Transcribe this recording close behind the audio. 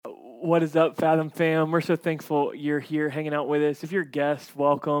What is up, Fathom fam? We're so thankful you're here hanging out with us. If you're a guest,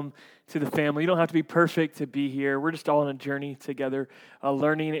 welcome to the family. You don't have to be perfect to be here. We're just all on a journey together,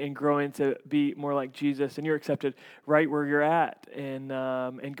 learning and growing to be more like Jesus. And you're accepted right where you're at.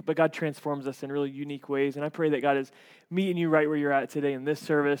 But God transforms us in really unique ways. And I pray that God is meeting you right where you're at today in this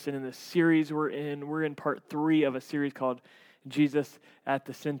service and in this series we're in. We're in part 3 of a series called Jesus at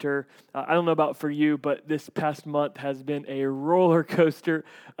the Center. I don't know about for you, but this past month has been a roller coaster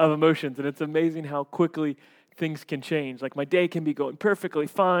of emotions, and it's amazing how quickly things can change. Like my day can be going perfectly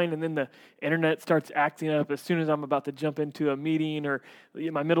fine, and then the internet starts acting up as soon as I'm about to jump into a meeting, or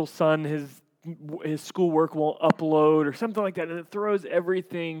my middle son, his schoolwork won't upload or something like that, and it throws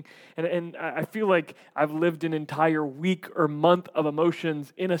everything. And I feel like I've lived an entire week or month of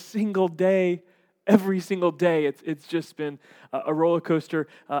emotions in a single day. Every single day, it's just been a roller coaster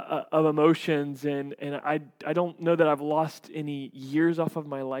of emotions, and I don't know that I've lost any years off of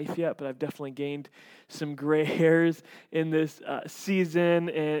my life yet, but I've definitely gained some gray hairs in this season,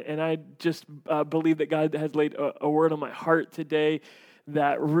 and I just believe that God has laid a word on my heart today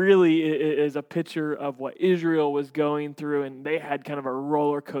that really is a picture of what Israel was going through, and they had kind of a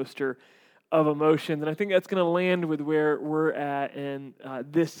roller coaster of emotions. And I think that's going to land with where we're at in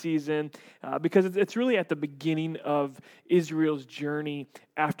this season because it's really at the beginning of Israel's journey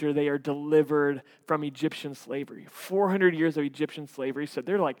after they are delivered from Egyptian slavery. 400 years of Egyptian slavery. So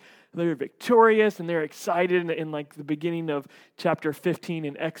they're victorious and they're excited. And like the beginning of chapter 15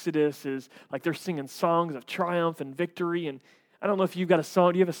 in Exodus is like they're singing songs of triumph and victory. And I don't know if you've got a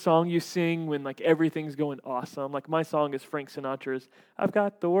song. Do you have a song you sing when like everything's going awesome? Like my song is Frank Sinatra's "I've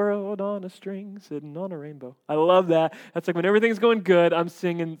Got the World on a String Sitting on a Rainbow." I love that. That's like when everything's going good, I'm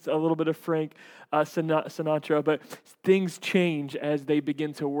singing a little bit of Frank Sinatra. But things change as they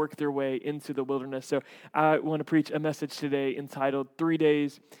begin to work their way into the wilderness. So I want to preach a message today entitled 3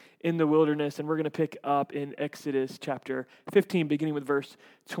 Days in the Wilderness, and we're going to pick up in Exodus chapter 15, beginning with verse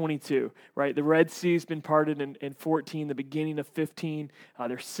 22, right? The Red Sea's been parted in 14, the beginning of 15.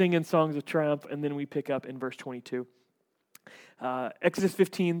 They're singing songs of triumph, and then we pick up in verse 22. Exodus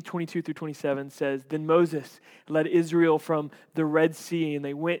 15, 22 through 27 says, "Then Moses led Israel from the Red Sea, and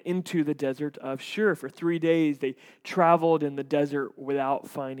they went into the desert of Shur. For 3 days they traveled in the desert without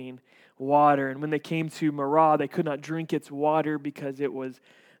finding water. And when they came to Marah, they could not drink its water because it was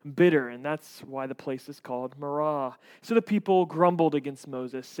bitter, and that's why the place is called Marah. So the people grumbled against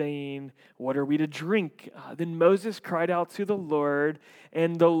Moses, saying, 'What are we to drink?' Then Moses cried out to the Lord,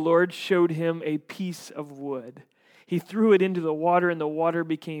 and the Lord showed him a piece of wood. He threw it into the water, and the water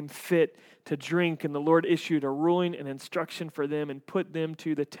became fit to drink. And the Lord issued a ruling and instruction for them and put them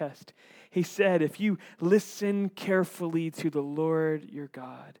to the test. He said, 'If you listen carefully to the Lord your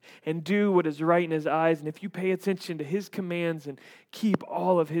God and do what is right in his eyes, and if you pay attention to his commands and keep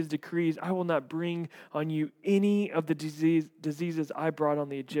all of his decrees, I will not bring on you any of the diseases I brought on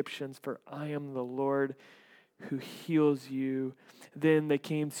the Egyptians, for I am the Lord who heals you.' Then they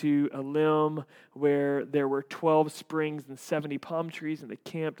came to Elim, where there were 12 springs and 70 palm trees, and they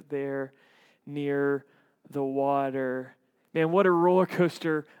camped there near the water." Man, what a roller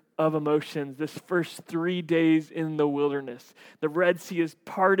coaster of emotions this first 3 days in the wilderness. The Red Sea is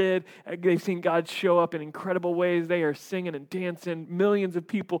parted. They've seen God show up in incredible ways. They are singing and dancing, millions of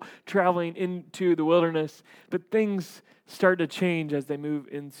people traveling into the wilderness. But things start to change as they move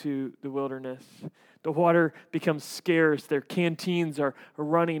into the wilderness. The water becomes scarce. Their canteens are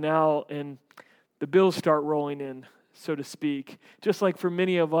running out, and the bills start rolling in, so to speak. Just like for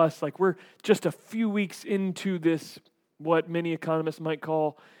many of us, like we're just a few weeks into this, what many economists might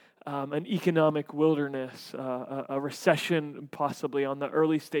call an economic wilderness, a recession, possibly on the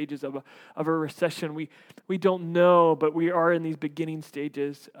early stages of a recession. We don't know, but we are in these beginning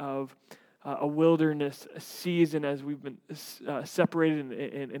stages of a wilderness season as we've been separated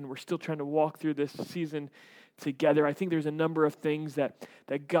and we're still trying to walk through this season together. I think there's a number of things that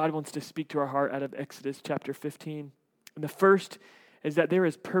God wants to speak to our heart out of Exodus chapter 15. And the first is that there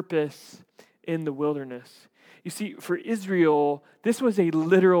is purpose in the wilderness. You see, for Israel, this was a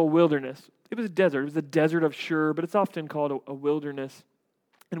literal wilderness. It was a desert. It was the desert of Shur, but it's often called a wilderness.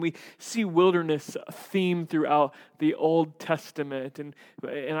 And we see wilderness theme throughout the Old Testament. And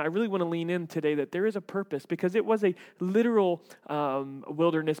I really want to lean in today that there is a purpose because it was a literal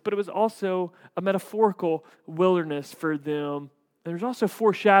wilderness, but it was also a metaphorical wilderness for them. And there's also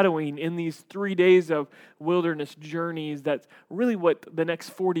foreshadowing in these 3 days of wilderness journeys that's really what the next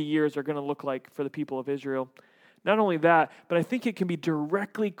 40 years are going to look like for the people of Israel. Not only that, but I think it can be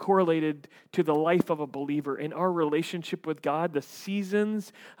directly correlated to the life of a believer in our relationship with God, the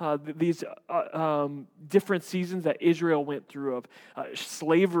seasons, these different seasons that Israel went through of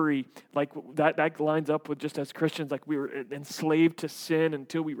slavery, like that lines up with just as Christians, like we were enslaved to sin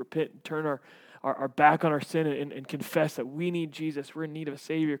until we repent and turn our back on our sin and confess that we need Jesus. We're in need of a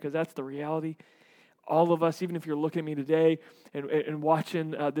Savior, because that's the reality. All of us, even if you're looking at me today and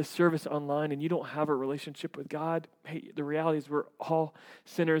watching this service online and you don't have a relationship with God, hey, the reality is we're all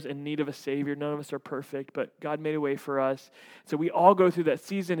sinners in need of a Savior. None of us are perfect, but God made a way for us. So we all go through that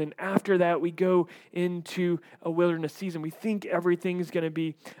season, and after that, we go into a wilderness season. We think everything's going to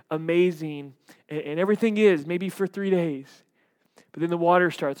be amazing, and everything is, maybe for 3 days. But then the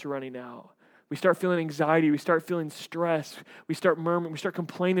water starts running out. We start feeling anxiety. We start feeling stress. We start murmuring. We start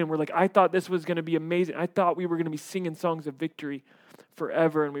complaining. We're like, I thought this was going to be amazing. I thought we were going to be singing songs of victory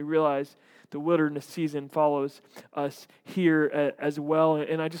forever. And we realize the wilderness season follows us here as well.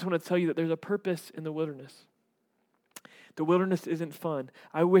 And I just want to tell you that there's a purpose in the wilderness. The wilderness isn't fun.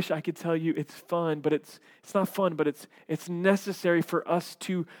 I wish I could tell you it's fun, but it's not fun, but it's necessary for us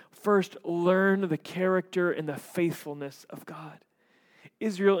to first learn the character and the faithfulness of God.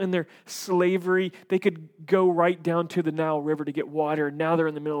 Israel in their slavery, they could go right down to the Nile River to get water. Now they're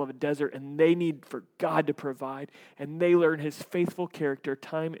in the middle of a desert, and they need for God to provide. And they learn his faithful character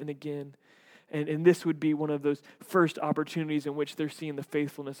time and again. And this would be one of those first opportunities in which they're seeing the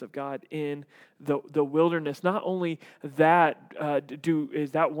faithfulness of God in the wilderness. Not only that,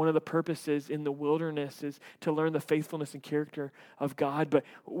 is that one of the purposes in the wilderness is to learn the faithfulness and character of God, but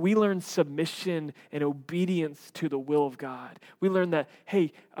we learn submission and obedience to the will of God. We learn that,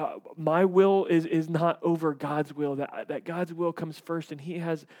 hey, my will is not over God's will, that God's will comes first, and he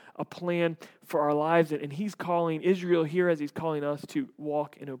has a plan for our lives, and he's calling Israel here as he's calling us to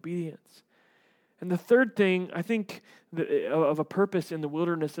walk in obedience. And the third thing, I think, of a purpose in the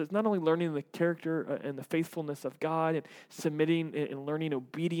wilderness is not only learning the character and the faithfulness of God and submitting and learning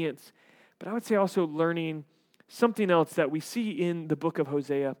obedience, but I would say also learning something else that we see in the book of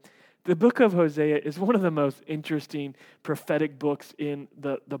Hosea. The book of Hosea is one of the most interesting prophetic books in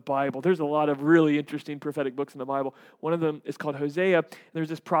the Bible. There's a lot of really interesting prophetic books in the Bible. One of them is called Hosea. There's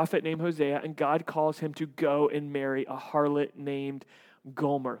this prophet named Hosea, and God calls him to go and marry a harlot named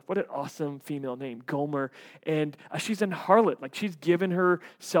Gomer. What an awesome female name, Gomer. And she's a harlot. Like, she's given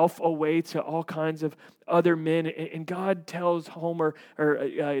herself away to all kinds of other men. And God tells Hosea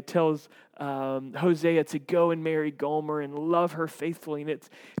to go and marry Gomer and love her faithfully. And it's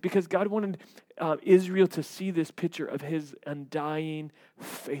because God wanted Israel to see this picture of his undying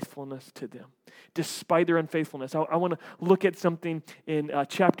faithfulness to them, despite their unfaithfulness. I want to look at something in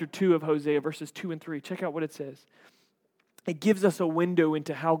chapter 2 of Hosea, verses 2 and 3. Check out what it says. It gives us a window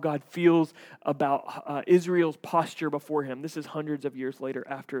into how God feels about Israel's posture before him. This is hundreds of years later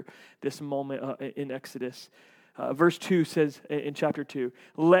after this moment in Exodus. Verse 2 says in chapter 2,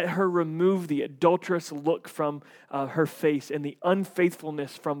 let her remove the adulterous look from her face and the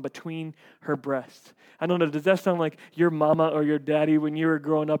unfaithfulness from between her breasts. I don't know, does that sound like your mama or your daddy when you were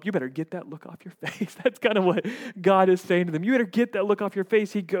growing up? You better get that look off your face. That's kind of what God is saying to them. You better get that look off your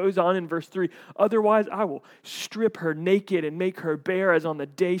face. He goes on in verse 3, otherwise I will strip her naked and make her bare as on the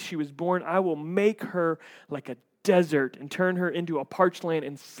day she was born. I will make her like a desert and turn her into a parched land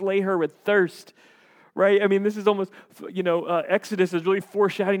and slay her with thirst. Right? I mean, this is almost, Exodus is really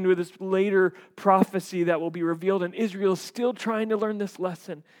foreshadowing to this later prophecy that will be revealed, and Israel is still trying to learn this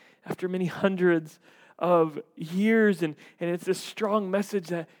lesson after many hundreds of years, and it's a strong message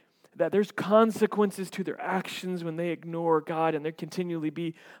that there's consequences to their actions when they ignore God and they continually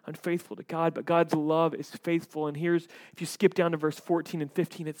be unfaithful to God, but God's love is faithful. And here's, if you skip down to verse 14 and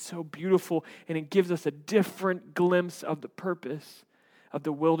 15, it's so beautiful, and it gives us a different glimpse of the purpose of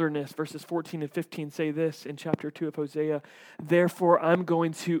the wilderness. Verses 14 and 15 say this in chapter 2 of Hosea, therefore I'm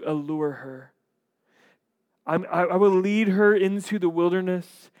going to allure her. I will lead her into the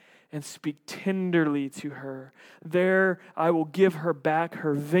wilderness and speak tenderly to her. There I will give her back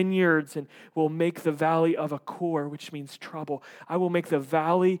her vineyards and will make the valley of Achor, which means trouble. I will make the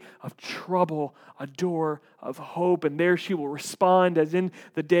valley of trouble a door of hope, and there she will respond as in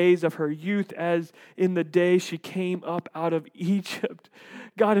the days of her youth, as in the day she came up out of Egypt.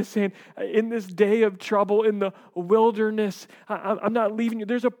 God is saying, in this day of trouble, in the wilderness, I'm not leaving you.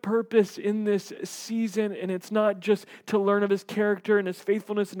 There's a purpose in this season, and it's not just to learn of his character and his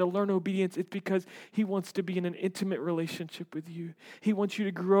faithfulness and to learn learn obedience, it's because he wants to be in an intimate relationship with you. He wants you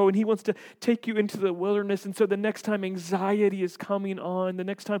to grow, and he wants to take you into the wilderness. And so the next time anxiety is coming on, the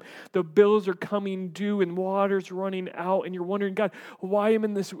next time the bills are coming due and water's running out, and you're wondering, God, why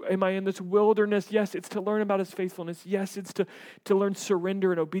am I in this wilderness? Yes, it's to learn about his faithfulness. Yes, it's to learn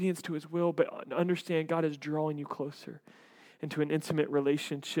surrender and obedience to his will, but understand God is drawing you closer into an intimate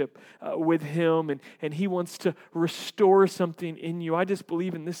relationship with him, and he wants to restore something in you. I just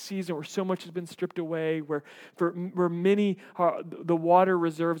believe in this season where so much has been stripped away, where many, the water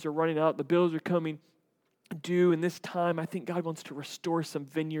reserves are running out, the bills are coming due, and this time I think God wants to restore some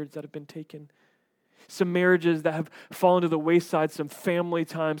vineyards that have been taken. Some marriages that have fallen to the wayside, some family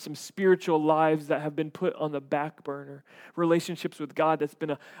time, some spiritual lives that have been put on the back burner, relationships with God that's been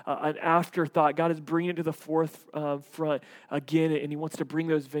an afterthought. God is bringing it to the forefront again, and he wants to bring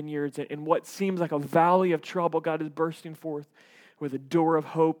those vineyards. And what seems like a valley of trouble, God is bursting forth with a door of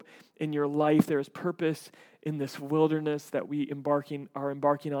hope in your life. There is purpose in this wilderness that we are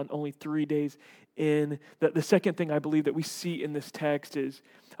embarking on only 3 days in. The second thing I believe that we see in this text is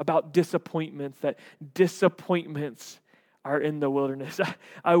about disappointments, that disappointments are in the wilderness.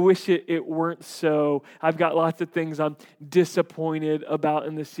 I wish it weren't so. I've got lots of things I'm disappointed about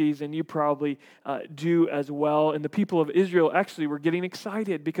in this season. You probably do as well. And the people of Israel actually were getting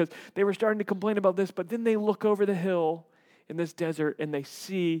excited because they were starting to complain about this, but then they look over the hill in this desert and they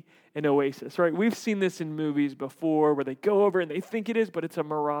see an oasis, right? We've seen this in movies before where they go over and they think it is, but it's a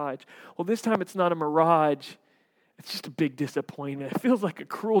mirage. Well, this time it's not a mirage. It's just a big disappointment. It feels like a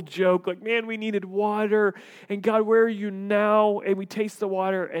cruel joke. Like, man, we needed water. And God, where are you now? And we taste the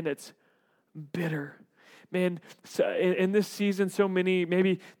water and it's bitter. Man, so in this season, so many,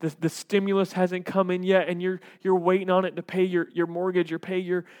 maybe the stimulus hasn't come in yet and you're waiting on it to pay your mortgage or pay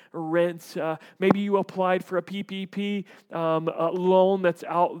your rent. Maybe you applied for a PPP loan that's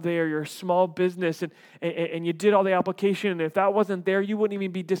out there. You're a small business and you did all the application. And if that wasn't there, you wouldn't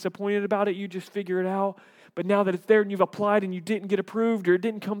even be disappointed about it. You just figure it out. But now that it's there and you've applied and you didn't get approved or it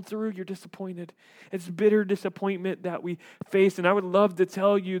didn't come through, you're disappointed. It's bitter disappointment that we face. And I would love to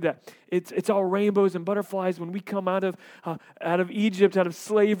tell you that it's all rainbows and butterflies when we come out of Egypt, out of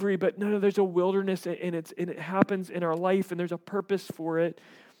slavery. But no, there's a wilderness and it happens in our life and there's a purpose for it.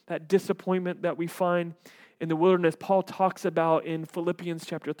 That disappointment that we find in the wilderness, Paul talks about in Philippians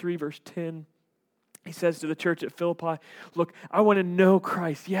chapter 3, verse 10. He says to the church at Philippi, look, I want to know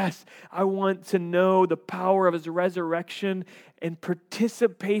Christ. Yes, I want to know the power of his resurrection and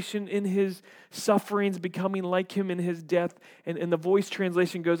participation in his sufferings, becoming like him in his death. And the Voice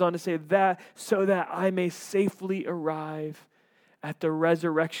translation goes on to say that so that I may safely arrive at the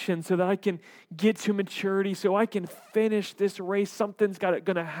resurrection, so that I can get to maturity, so I can finish this race. Something's going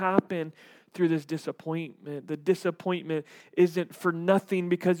to happen through this disappointment. The disappointment isn't for nothing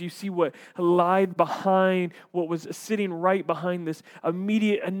because you see what lied behind, what was sitting right behind this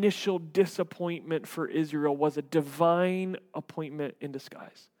immediate initial disappointment for Israel was a divine appointment in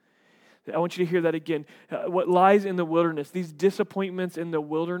disguise. I want you to hear that again. What lies in the wilderness, these disappointments in the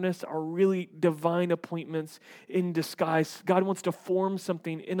wilderness are really divine appointments in disguise. God wants to form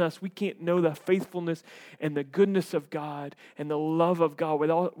something in us. We can't know the faithfulness and the goodness of God and the love of God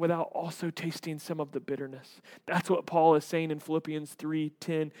without also tasting some of the bitterness. That's what Paul is saying in Philippians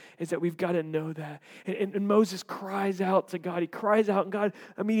 3:10, is that we've got to know that. And Moses cries out to God. He cries out and God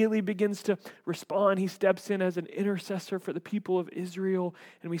immediately begins to respond. He steps in as an intercessor for the people of Israel,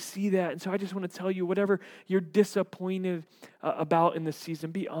 and we see that. And so I just want to tell you, whatever you're disappointed about in this season,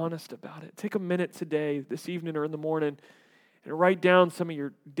 be honest about it. Take a minute today, this evening or in the morning, and write down some of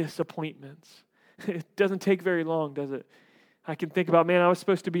your disappointments. It doesn't take very long, does it? I can think about, man, I was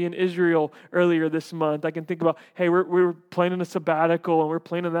supposed to be in Israel earlier this month. I can think about, hey, we're planning a sabbatical and we're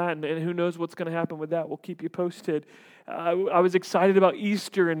planning that, and who knows what's going to happen with that. We'll keep you posted. I was excited about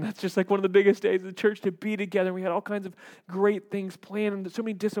Easter, and that's just like one of the biggest days of the church to be together. We had all kinds of great things planned, and so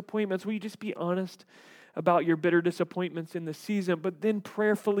many disappointments. Will you just be honest about your bitter disappointments in the season, but then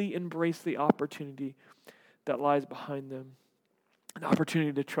prayerfully embrace the opportunity that lies behind them, an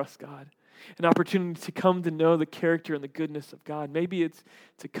opportunity to trust God. An opportunity to come to know the character and the goodness of God. Maybe it's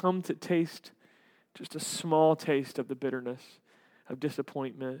to come to taste just a small taste of the bitterness of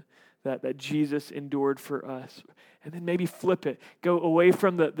disappointment that Jesus endured for us. And then maybe flip it. Go away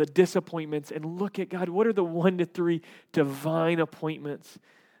from the disappointments and look at God. What are the 1 to 3 divine appointments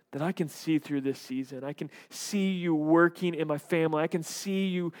that I can see through this season? I can see you working in my family. I can see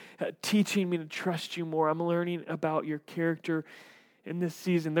you teaching me to trust you more. I'm learning about your character. In this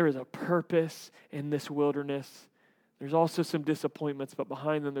season, there is a purpose in this wilderness. There's also some disappointments, but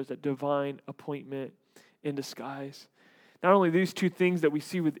behind them, there's a divine appointment in disguise. Not only these two things that we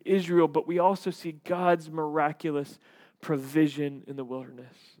see with Israel, but we also see God's miraculous provision in the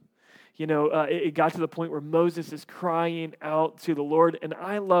wilderness. It got to the point where Moses is crying out to the Lord, and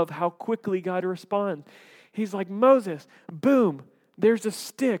I love how quickly God responds. He's like, Moses, boom, there's a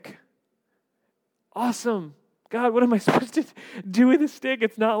stick. Awesome. God, what am I supposed to do with a stick?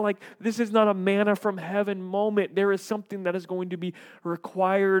 It's not like this is not a manna from heaven moment. There is something that is going to be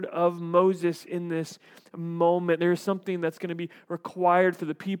required of Moses in this moment. There is something that's going to be required for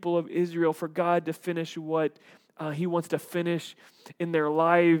the people of Israel, for God to finish what He wants to finish in their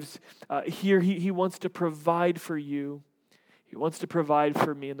lives. Here, he wants to provide for you. He wants to provide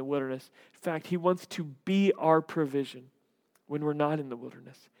for me in the wilderness. In fact, He wants to be our provision when we're not in the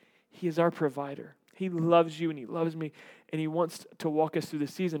wilderness. He is our provider. He loves you and He loves me, and He wants to walk us through the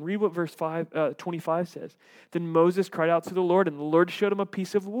season. Read what verse 25 says. Then Moses cried out to the Lord, and the Lord showed him a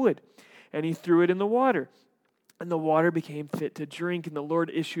piece of wood, and He threw it in the water. And the water became fit to drink, and the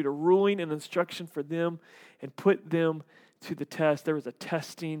Lord issued a ruling and instruction for them and put them to the test. There was a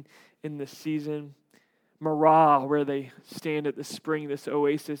testing in this season. Marah, where they stand at the spring, this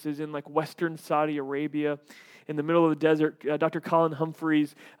oasis, is in like western Saudi Arabia. In the middle of the desert, Dr. Colin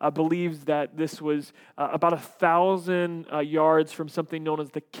Humphreys believes that this was about 1,000 yards from something known as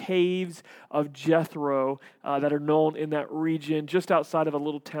the Caves of Jethro that are known in that region, just outside of a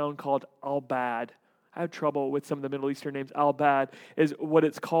little town called Al-Bad. I have trouble with some of the Middle Eastern names. Al-Bad is what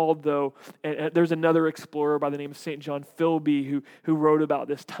it's called, though. And there's another explorer by the name of St. John Philby who wrote about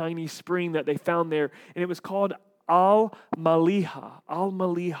this tiny spring that they found there, and it was called Al-Maliha.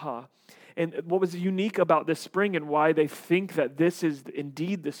 Al-Maliha. And what was unique about this spring and why they think that this is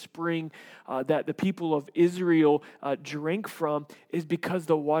indeed the spring that the people of Israel drank from is because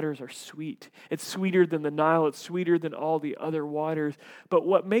the waters are sweet. It's sweeter than the Nile. It's sweeter than all the other waters. But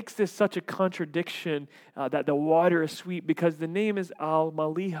what makes this such a contradiction that the water is sweet, because the name is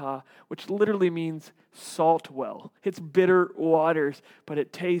Al-Maliha, which literally means salt well. It's bitter waters, but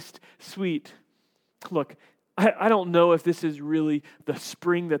it tastes sweet. Look, I don't know if this is really the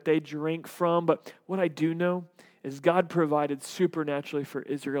spring that they drank from, but what I do know is God provided supernaturally for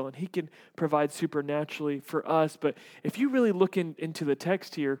Israel, and He can provide supernaturally for us. But if you really look into the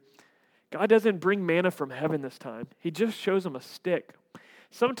text here, God doesn't bring manna from heaven this time. He just shows them a stick.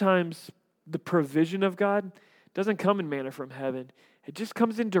 Sometimes the provision of God doesn't come in manna from heaven. It just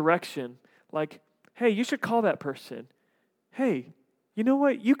comes in direction. Like, hey, you should call that person. Hey, you know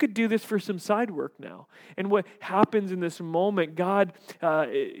what? You could do this for some side work now. And what happens in this moment, God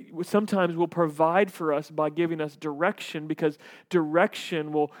sometimes will provide for us by giving us direction, because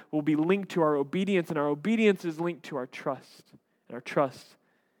direction will be linked to our obedience, and our obedience is linked to our trust. And our trust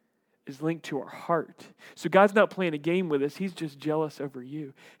is linked to our heart. So God's not playing a game with us. He's just jealous over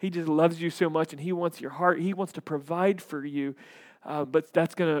you. He just loves you so much, and He wants your heart. He wants to provide for you. But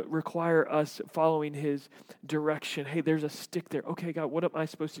that's going to require us following His direction. Hey, there's a stick there. Okay, God, what am I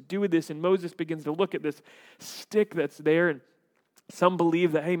supposed to do with this? And Moses begins to look at this stick that's there, and some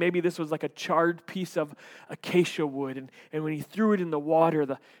believe that, hey, maybe this was like a charred piece of acacia wood. And when he threw it in the water,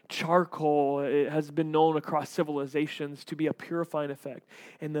 the charcoal, it has been known across civilizations to be a purifying effect.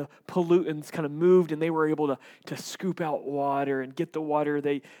 And the pollutants kind of moved, and they were able to scoop out water and get the water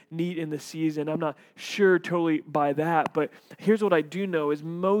they need in the season. I'm not sure totally by that, but here's what I do know is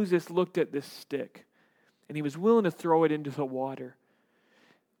Moses looked at this stick, and he was willing to throw it into the water.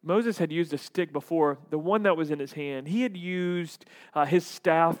 Moses had used a stick before, the one that was in his hand. He had used his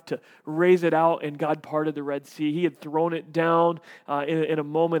staff to raise it out, and God parted the Red Sea. He had thrown it down in a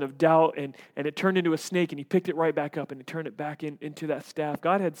moment of doubt, and it turned into a snake, and he picked it right back up, and he turned it back into that staff.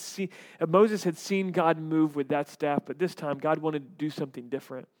 Moses had seen God move with that staff, but this time God wanted to do something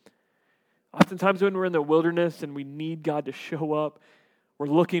different. Oftentimes when we're in the wilderness and we need God to show up, we're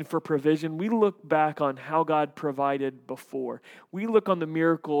looking for provision, we look back on how God provided before. We look on the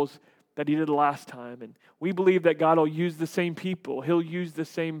miracles that He did last time, and we believe that God will use the same people. He'll use the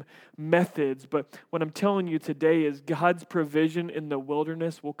same methods. But what I'm telling you today is God's provision in the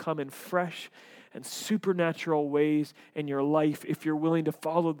wilderness will come in fresh and supernatural ways in your life if you're willing to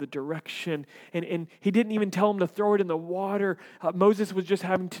follow the direction. And He didn't even tell him to throw it in the water. Moses was just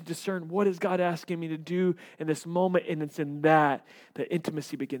having to discern, what is God asking me to do in this moment? And it's in that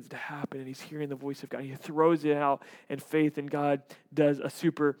intimacy begins to happen, and he's hearing the voice of God. He throws it out in faith, and God does a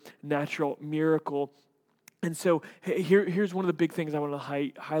supernatural miracle. And so here's one of the big things I want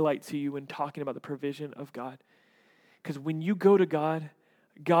to highlight to you when talking about the provision of God. Because when you go to God,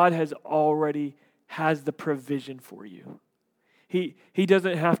 God has the provision for you. He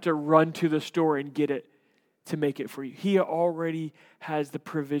doesn't have to run to the store and get it. to make it for you. He already has the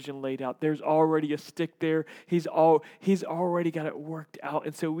provision laid out. There's already a stick there. He's already got it worked out.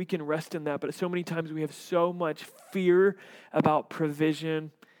 And so we can rest in that. But so many times we have so much fear about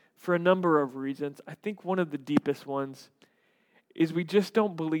provision for a number of reasons. I think one of the deepest ones is we just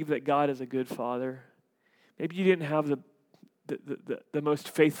don't believe that God is a good father. Maybe you didn't have the most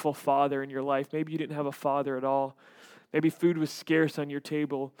faithful father in your life. Maybe you didn't have a father at all. Maybe food was scarce on your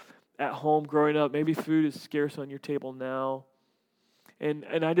table at home growing up. Maybe food is scarce on your table now. And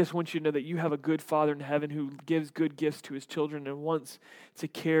I just want you to know that you have a good Father in heaven who gives good gifts to his children and wants to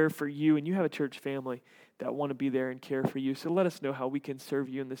care for you. And you have a church family that want to be there and care for you. So let us know how we can serve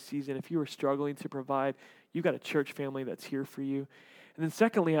you in this season. If you are struggling to provide, you've got a church family that's here for you. And then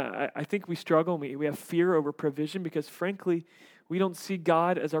secondly, I think we struggle. We have fear over provision because frankly, we don't see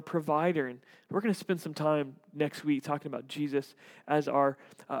God as our provider. And we're going to spend some time next week talking about Jesus as our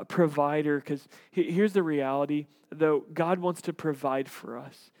provider, because here's the reality. Though God wants to provide for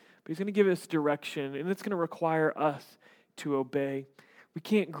us, but he's going to give us direction, and it's going to require us to obey. We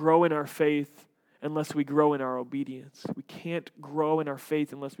can't grow in our faith unless we grow in our obedience. We can't grow in our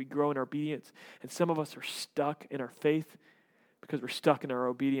faith unless we grow in our obedience. And some of us are stuck in our faith because we're stuck in our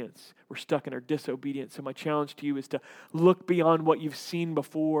obedience. We're stuck in our disobedience. So my challenge to you is to look beyond what you've seen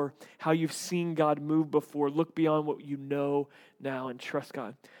before, how you've seen God move before. Look beyond what you know now and trust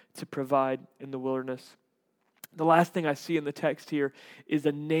God to provide in the wilderness. The last thing I see in the text here is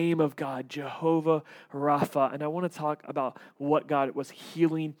the name of God, Jehovah Rapha. And I want to talk about what God was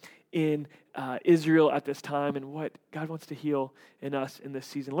healing in Israel at this time and what God wants to heal in us in this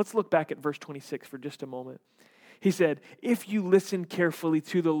season. Let's look back at verse 26 for just a moment. He said, if you listen carefully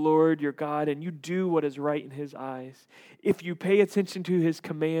to the Lord your God and you do what is right in his eyes, if you pay attention to his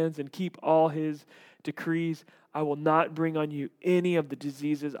commands and keep all his decrees, I will not bring on you any of the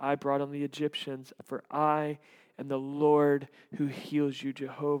diseases I brought on the Egyptians, for I am the Lord who heals you,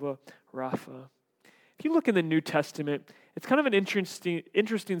 Jehovah Rapha. If you look in the New Testament, it's kind of an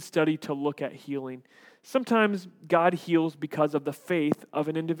interesting study to look at healing. Sometimes God heals because of the faith of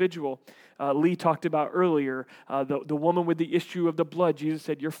an individual. Lee talked about earlier, the woman with the issue of the blood. Jesus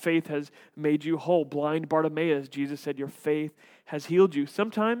said, your faith has made you whole. Blind Bartimaeus, Jesus said, your faith has healed you.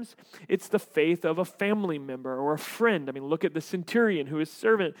 Sometimes it's the faith of a family member or a friend. I mean, look at the centurion who his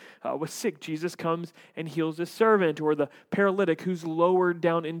servant was sick. Jesus comes and heals his servant. Or the paralytic who's lowered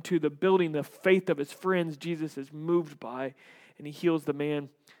down into the building. The faith of his friends, Jesus is moved by, and he heals the man.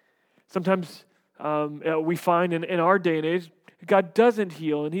 Sometimes we find in our day and age, God doesn't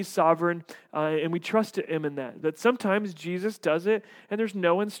heal, and he's sovereign, and we trust him in that. That sometimes Jesus does it, and there's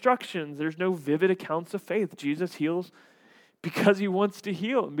no instructions. There's no vivid accounts of faith. Jesus heals because he wants to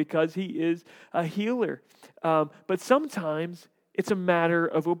heal and because he is a healer. But sometimes it's a matter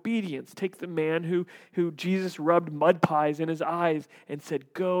of obedience. Take the man who Jesus rubbed mud pies in his eyes and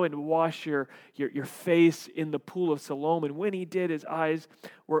said, go and wash your face in the pool of Siloam. And when he did, his eyes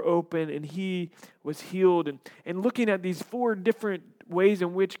were open and he was healed. And looking at these four different ways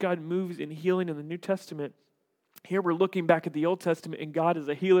in which God moves in healing in the New Testament, here we're looking back at the Old Testament, and God is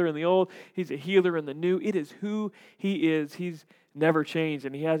a healer in the Old. He's a healer in the New. It is who he is. He's never changed,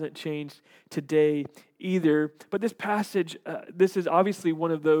 and he hasn't changed today either. But this passage, this is obviously one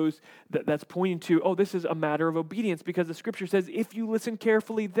of those that's pointing to, this is a matter of obedience, because the scripture says, if you listen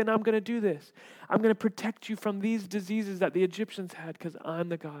carefully, then I'm going to do this. I'm going to protect you from these diseases that the Egyptians had, because I'm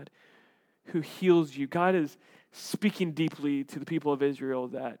the God who heals you. God is speaking deeply to the people of Israel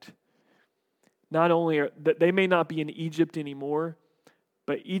that not only that they may not be in Egypt anymore,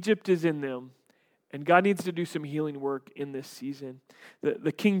 but Egypt is in them. And God needs to do some healing work in this season.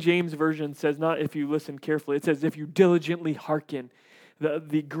 The King James Version says, not if you listen carefully, it says if you diligently hearken.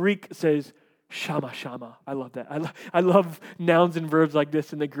 The Greek says, shama, shama. I love that. I love nouns and verbs like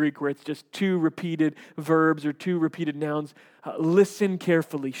this in the Greek where it's just two repeated verbs or two repeated nouns. Listen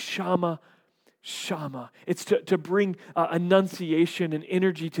carefully, shama, shama. It's to bring enunciation and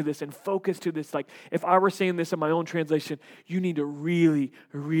energy to this and focus to this. Like if I were saying this in my own translation, you need to really,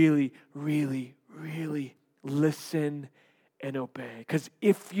 really, really, really listen and obey. Because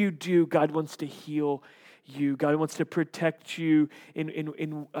if you do, God wants to heal you. God wants to protect you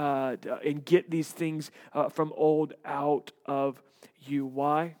and get these things from old out of you.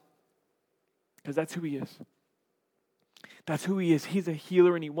 Why? Because that's who he is. That's who he is. He's a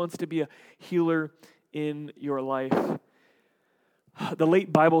healer, and he wants to be a healer in your life. The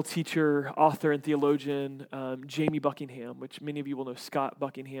late Bible teacher, author, and theologian Jamie Buckingham, which many of you will know Scott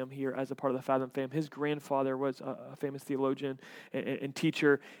Buckingham here as a part of the Fathom fam. His grandfather was a famous theologian and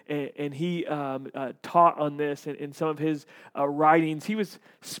teacher, and he taught on this in some of his writings. He was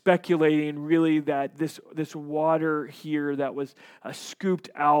speculating really that this water here that was scooped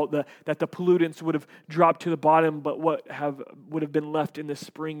out, that the pollutants would have dropped to the bottom, but what would have been left in the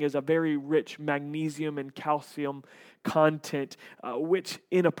spring is a very rich magnesium and calcium content, which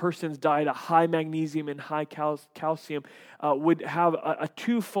in a person's diet, a high magnesium and high calcium would have a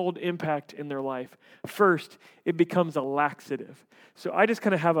twofold impact in their life. First, it becomes a laxative. So I just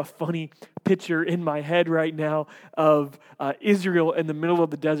kind of have a funny picture in my head right now of Israel in the middle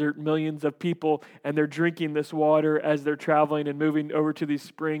of the desert, millions of people, and they're drinking this water as they're traveling and moving over to these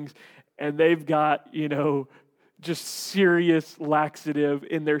springs, and they've got, just serious laxative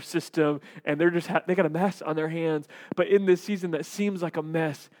in their system, and they got a mess on their hands. But in this season that seems like a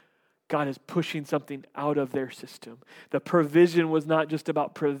mess, God is pushing something out of their system. The provision was not just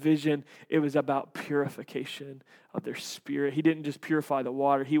about provision, it was about purification of their spirit. He didn't just purify the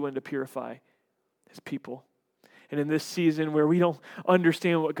water, he wanted to purify his people. And in this season where we don't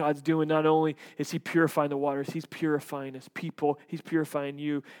understand what God's doing, not only is he purifying the waters, he's purifying his people, he's purifying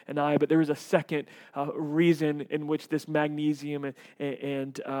you and I, but there is a second reason in which this magnesium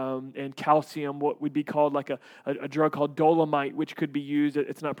and calcium, what would be called like a drug called Dolomite, which could be used,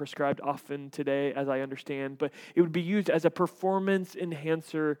 it's not prescribed often today as I understand, but it would be used as a performance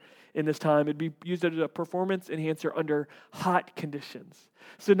enhancer in this time. It'd be used as a performance enhancer under hot conditions.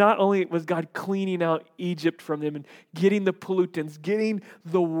 So not only was God cleaning out Egypt from them and getting the pollutants, getting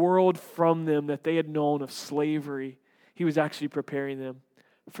the world from them that they had known of slavery, he was actually preparing them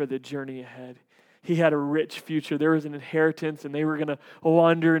for the journey ahead. He had a rich future. There was an inheritance, and they were going to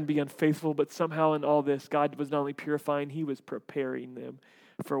wander and be unfaithful, but somehow in all this, God was not only purifying, he was preparing them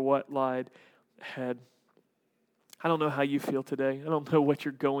for what lied ahead. I don't know how you feel today. I don't know what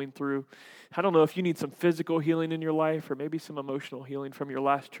you're going through. I don't know if you need some physical healing in your life or maybe some emotional healing from your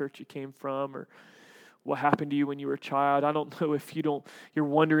last church you came from or what happened to you when you were a child. I don't know if you're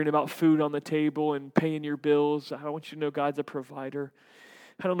wondering about food on the table and paying your bills. I want you to know God's a provider.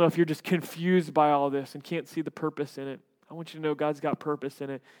 I don't know if you're just confused by all this and can't see the purpose in it. I want you to know God's got purpose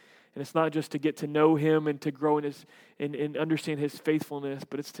in it. And it's not just to get to know him and to grow and understand his faithfulness,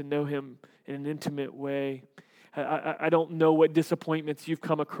 but it's to know him in an intimate way. I don't know what disappointments you've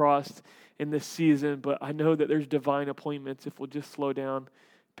come across in this season, but I know that there's divine appointments if we'll just slow down,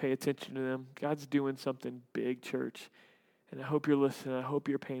 pay attention to them. God's doing something big, church. And I hope you're listening. I hope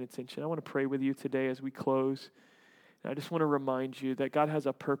you're paying attention. I want to pray with you today as we close. And I just want to remind you that God has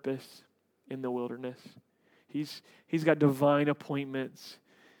a purpose in the wilderness. He's got divine appointments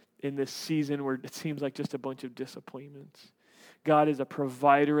in this season where it seems like just a bunch of disappointments. God is a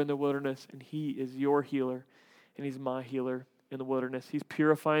provider in the wilderness, and he is your healer. And he's my healer in the wilderness. He's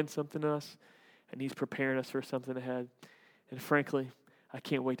purifying something in us, and he's preparing us for something ahead. And frankly, I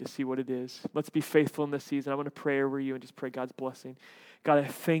can't wait to see what it is. Let's be faithful in this season. I want to pray over you and just pray God's blessing. God, I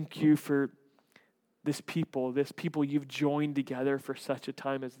thank you for this people you've joined together for such a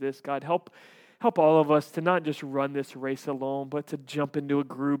time as this. God, help all of us to not just run this race alone, but to jump into a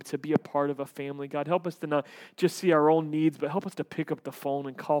group, to be a part of a family. God, help us to not just see our own needs, but help us to pick up the phone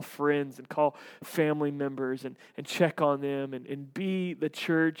and call friends and call family members and check on them and be the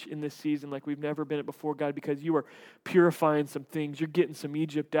church in this season like we've never been it before, God, because you are purifying some things. You're getting some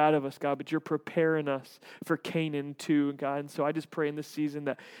Egypt out of us, God, but you're preparing us for Canaan too, God. And so I just pray in this season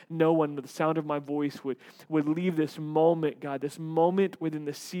that no one with the sound of my voice would leave this moment, God, this moment within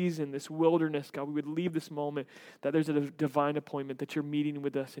the season, this wilderness, God, we would leave this moment that there's a divine appointment, that you're meeting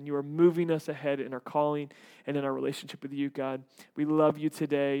with us and you are moving us ahead in our calling and in our relationship with you, God. We love you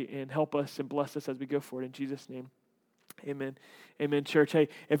today and help us and bless us as we go forward. In Jesus' name, amen. Amen, church. Hey,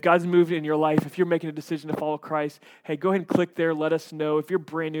 if God's moved in your life, if you're making a decision to follow Christ, hey, go ahead and click there. Let us know. If you're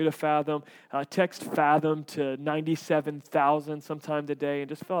brand new to Fathom, text Fathom to 97,000 sometime today and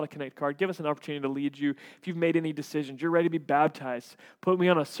just fill out a Connect card. Give us an opportunity to lead you. If you've made any decisions, you're ready to be baptized, put me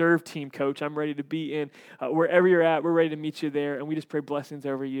on a serve team, coach. I'm ready to be in. Wherever you're at, we're ready to meet you there. And we just pray blessings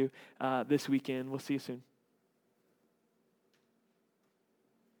over you this weekend. We'll see you soon.